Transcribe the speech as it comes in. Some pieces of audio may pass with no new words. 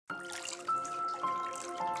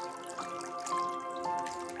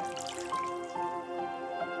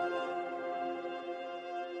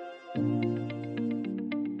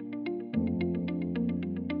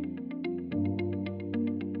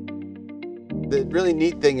The really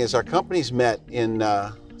neat thing is our companies met in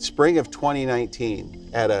spring of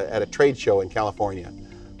 2019 at a trade show in California,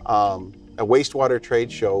 a wastewater trade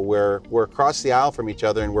show where we're across the aisle from each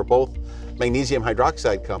other, and we're both magnesium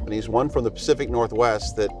hydroxide companies, one from the Pacific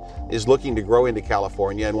Northwest that is looking to grow into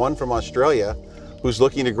California, and one from Australia who's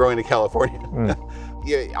looking to grow into California.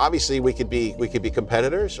 Yeah, obviously we could be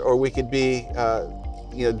competitors, or we could be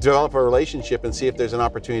develop a relationship and see if there's an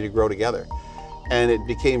opportunity to grow together. And it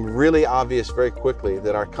became really obvious very quickly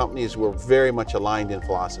that our companies were very much aligned in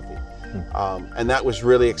philosophy. And that was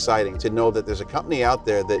really exciting to know that there's a company out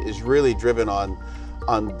there that is really driven on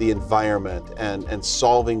the environment and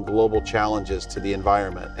solving global challenges to the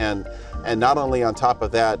environment. And not only on top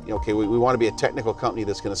of that, okay, we want to be a technical company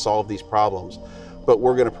that's going to solve these problems, but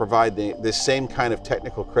we're going to provide the same kind of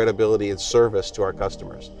technical credibility and service to our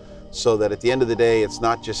customers, so that at the end of the day, it's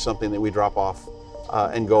not just something that we drop off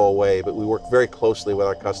and go away, but we work very closely with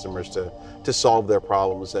our customers to solve their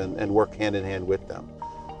problems and work hand in hand with them.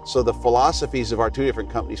 So the philosophies of our two different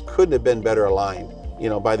companies couldn't have been better aligned.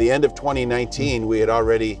 By the end of 2019, we had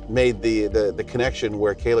already made the connection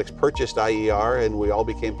where Calix purchased IER, and we all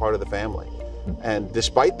became part of the family. And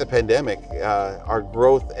despite the pandemic, our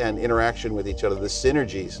growth and interaction with each other, the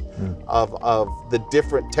synergies of the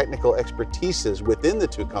different technical expertises within the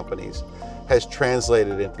two companies has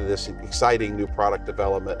translated into this exciting new product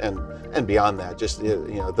development and beyond that, just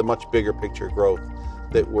the much bigger picture growth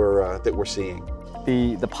that we're seeing.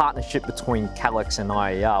 The partnership between Calix and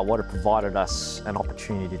IER, what it provided us an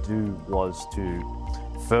opportunity to do was to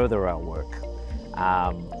further our work,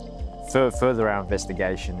 further our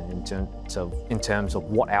investigation in terms of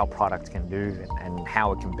what our product can do and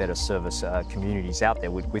how it can better service communities out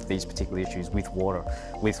there with these particular issues, with water,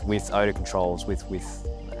 with odor controls, with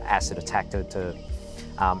acid attack to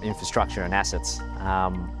infrastructure and assets.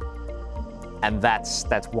 And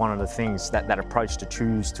that's one of the things, that approach to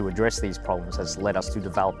choose to address these problems has led us to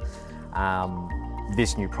develop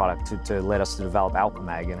this new product, to let us to develop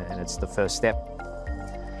ALKA-Mag, and it's the first step.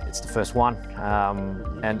 It's the first one,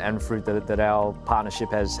 and fruit that our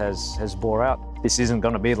partnership has bore out. This isn't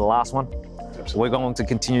going to be the last one. Absolutely. We're going to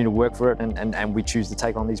continue to work for it, and we choose to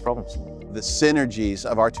take on these problems. The synergies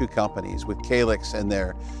of our two companies with Calix and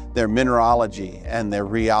their mineralogy and their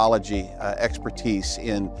rheology expertise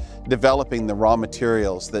in developing the raw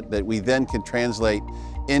materials that we then can translate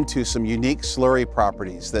into some unique slurry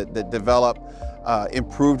properties that develop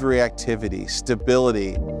improved reactivity,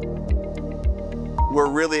 stability. We're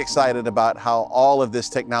really excited about how all of this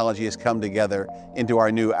technology has come together into our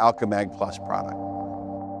new ALKA-Mag Plus product.